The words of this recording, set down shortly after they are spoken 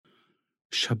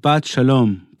Shabbat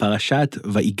Shalom, Parashat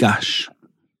Vayigash.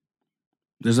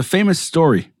 There's a famous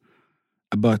story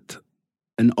about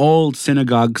an old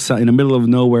synagogue in the middle of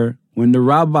nowhere when the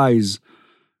rabbis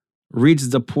reads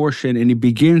the portion and he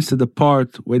begins to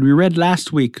depart when we read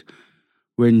last week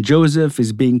when Joseph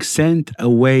is being sent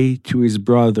away to his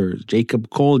brothers. Jacob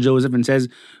called Joseph and says,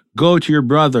 "Go to your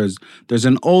brothers." There's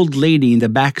an old lady in the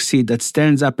back seat that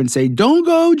stands up and says, "Don't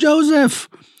go, Joseph.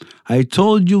 I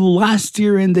told you last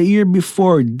year and the year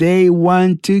before, they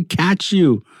want to catch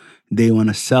you. They want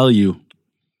to sell you."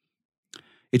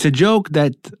 It's a joke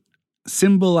that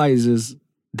symbolizes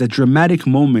the dramatic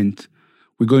moment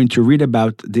we're going to read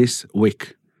about this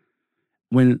week.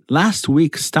 When last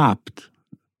week stopped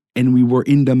and we were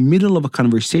in the middle of a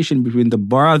conversation between the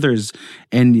brothers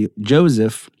and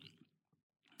Joseph,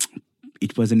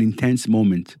 it was an intense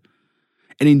moment.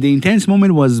 And in the intense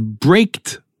moment was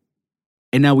braked.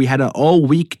 And now we had all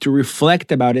week to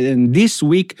reflect about it. And this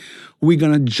week, we're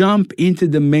going to jump into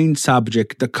the main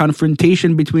subject, the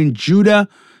confrontation between Judah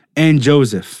and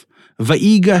Joseph.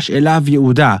 Vayigash elav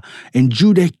Yehuda. And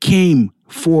Judah came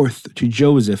forth to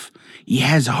Joseph. He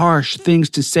has harsh things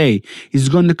to say. He's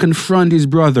going to confront his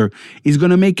brother. He's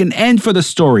going to make an end for the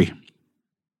story.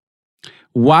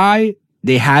 Why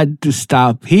they had to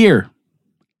stop here,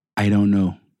 I don't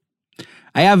know.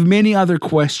 I have many other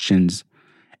questions.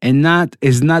 And that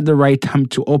is not the right time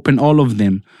to open all of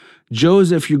them.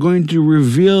 Joseph, you're going to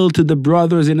reveal to the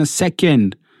brothers in a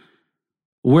second.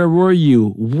 Where were you?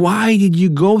 Why did you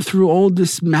go through all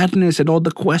this madness and all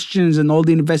the questions and all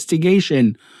the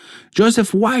investigation?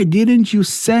 Joseph, why didn't you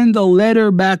send a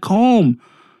letter back home?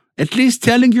 At least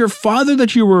telling your father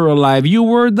that you were alive. You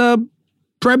were the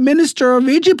prime minister of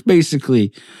Egypt,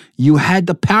 basically. You had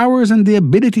the powers and the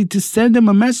ability to send him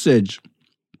a message.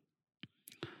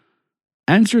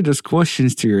 Answer those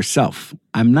questions to yourself.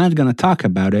 I'm not going to talk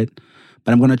about it,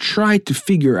 but I'm going to try to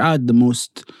figure out the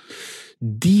most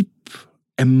deep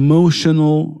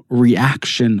emotional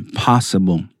reaction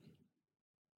possible.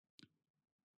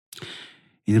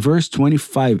 In verse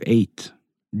 25:8,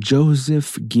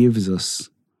 Joseph gives us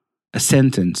a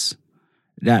sentence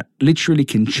that literally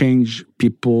can change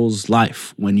people's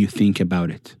life when you think about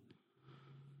it.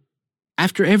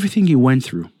 After everything he went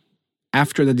through,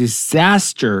 after the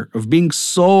disaster of being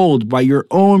sold by your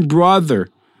own brother,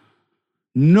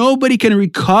 nobody can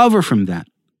recover from that.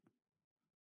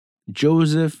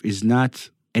 Joseph is not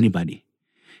anybody.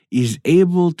 He's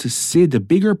able to see the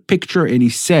bigger picture and he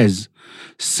says,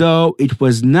 "So it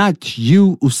was not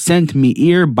you who sent me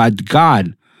here, but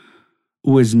God,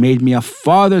 who has made me a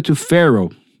father to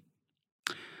Pharaoh."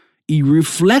 He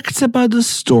reflects about the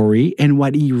story, and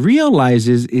what he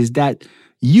realizes is that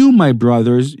you, my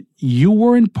brothers, you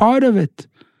weren't part of it.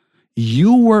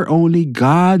 You were only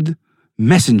God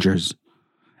messengers.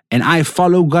 And I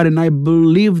follow God and I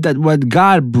believe that what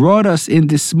God brought us in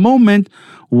this moment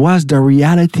was the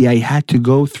reality I had to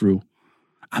go through.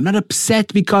 I'm not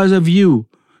upset because of you.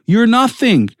 You're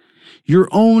nothing. You're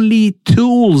only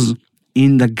tools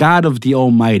in the God of the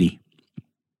Almighty.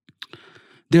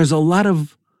 There's a lot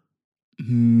of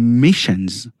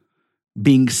missions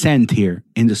being sent here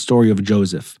in the story of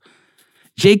Joseph.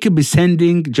 Jacob is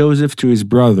sending Joseph to his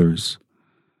brothers.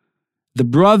 The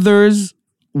brothers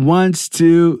wants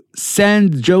to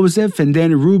send Joseph, and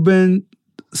then Reuben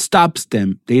stops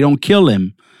them. They don't kill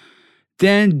him.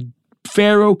 Then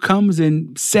Pharaoh comes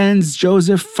and sends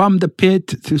Joseph from the pit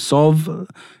to solve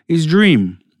his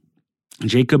dream.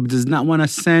 Jacob does not want to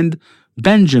send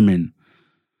Benjamin.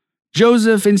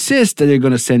 Joseph insists that they're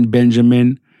going to send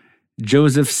Benjamin.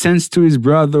 Joseph sends to his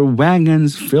brother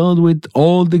wagons filled with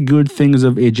all the good things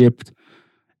of Egypt.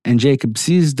 And Jacob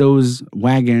sees those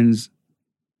wagons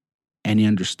and he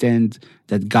understands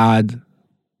that God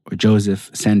or Joseph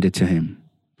sent it to him.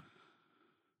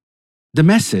 The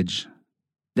message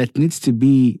that needs to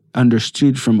be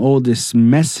understood from all this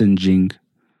messaging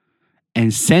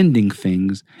and sending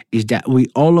things is that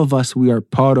all of us, we are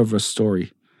part of a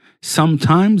story.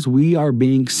 Sometimes we are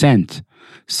being sent.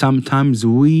 Sometimes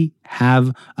we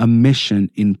have a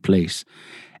mission in place.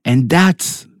 And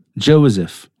that's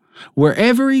Joseph.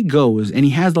 Wherever he goes, and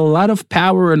he has a lot of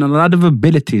power and a lot of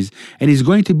abilities, and he's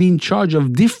going to be in charge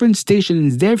of different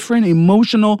stations, different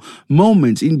emotional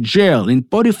moments in jail, in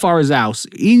Potiphar's house,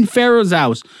 in Pharaoh's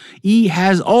house. He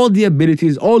has all the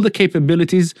abilities, all the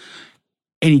capabilities,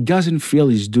 and he doesn't feel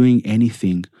he's doing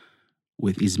anything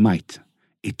with his might.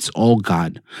 It's all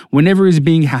God. Whenever he's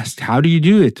being asked, how do you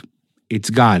do it?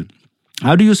 It's God.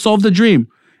 How do you solve the dream?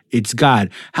 It's God.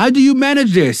 How do you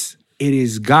manage this? It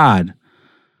is God.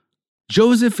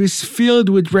 Joseph is filled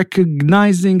with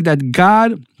recognizing that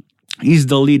God He's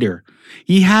the leader.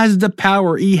 He has the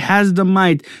power. He has the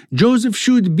might. Joseph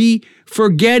should be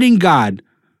forgetting God.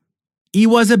 He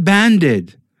was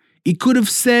abandoned. He could have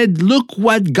said, look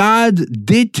what God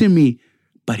did to me.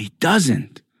 But he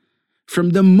doesn't.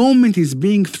 From the moment he's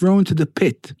being thrown to the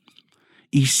pit,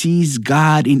 he sees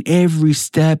God in every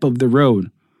step of the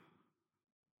road.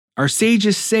 Our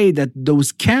sages say that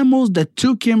those camels that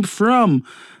took him from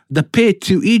the pit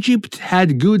to Egypt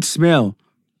had good smell.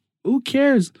 Who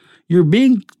cares? You're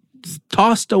being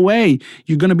tossed away.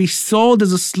 You're going to be sold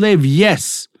as a slave.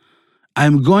 Yes,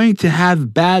 I'm going to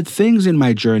have bad things in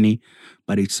my journey,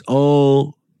 but it's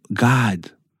all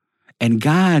God. And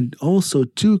God also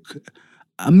took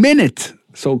a minute,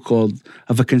 so-called,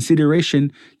 of a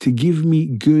consideration to give me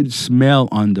good smell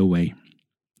on the way.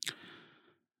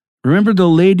 Remember the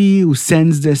lady who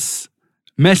sends this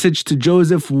message to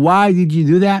Joseph? Why did you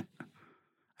do that?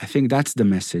 I think that's the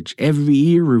message. Every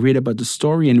year we read about the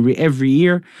story, and every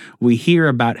year we hear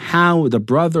about how the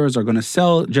brothers are going to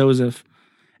sell Joseph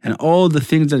and all the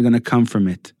things that are going to come from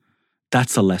it.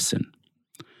 That's a lesson.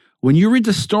 When you read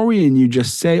the story and you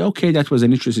just say, okay, that was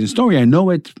an interesting story, I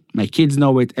know it, my kids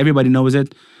know it, everybody knows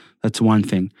it, that's one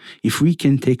thing. If we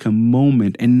can take a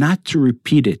moment and not to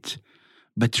repeat it,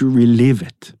 but to relive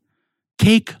it,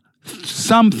 take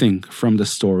something from the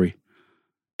story.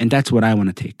 And that's what I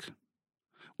want to take.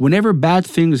 Whenever bad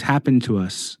things happen to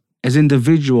us, as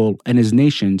individual and as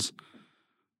nations,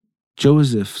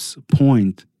 Joseph's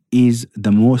point is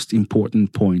the most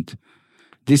important point.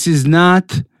 This is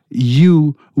not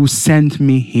you who sent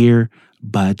me here,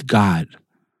 but God.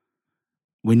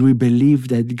 When we believe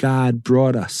that God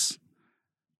brought us,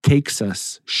 takes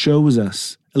us, shows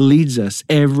us, leads us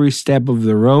every step of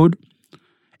the road,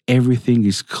 everything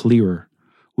is clearer.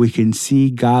 We can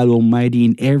see God Almighty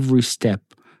in every step.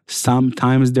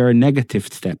 Sometimes there are negative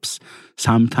steps,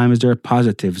 sometimes there are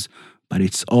positives, but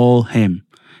it's all Him.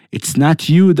 It's not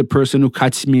you, the person who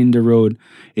cuts me in the road.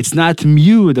 It's not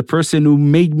you, the person who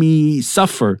made me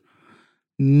suffer.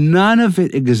 None of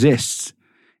it exists.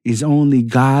 It's only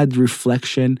God's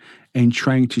reflection and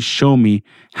trying to show me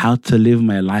how to live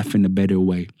my life in a better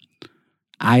way.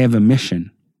 I have a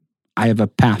mission. I have a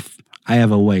path. I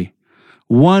have a way.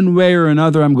 One way or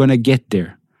another, I'm going to get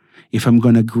there. If I'm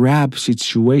going to grab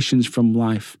situations from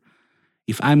life,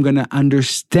 if I'm going to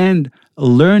understand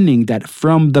learning that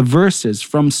from the verses,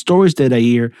 from stories that I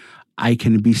hear, I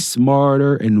can be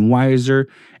smarter and wiser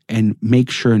and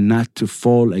make sure not to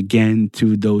fall again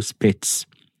to those pits.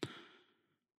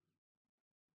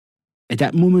 At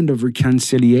that moment of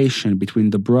reconciliation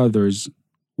between the brothers,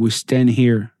 we stand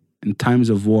here in times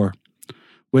of war,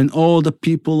 when all the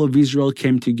people of Israel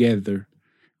came together,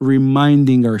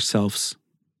 reminding ourselves,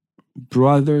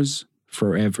 brothers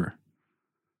forever.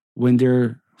 When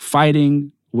they're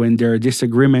fighting, when there are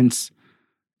disagreements,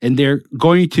 and they're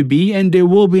going to be, and they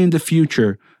will be in the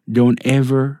future, don't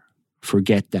ever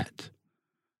forget that.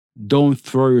 Don't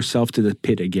throw yourself to the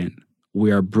pit again.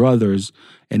 We are brothers,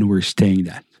 and we're staying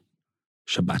that.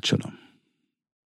 Shabbat Shalom.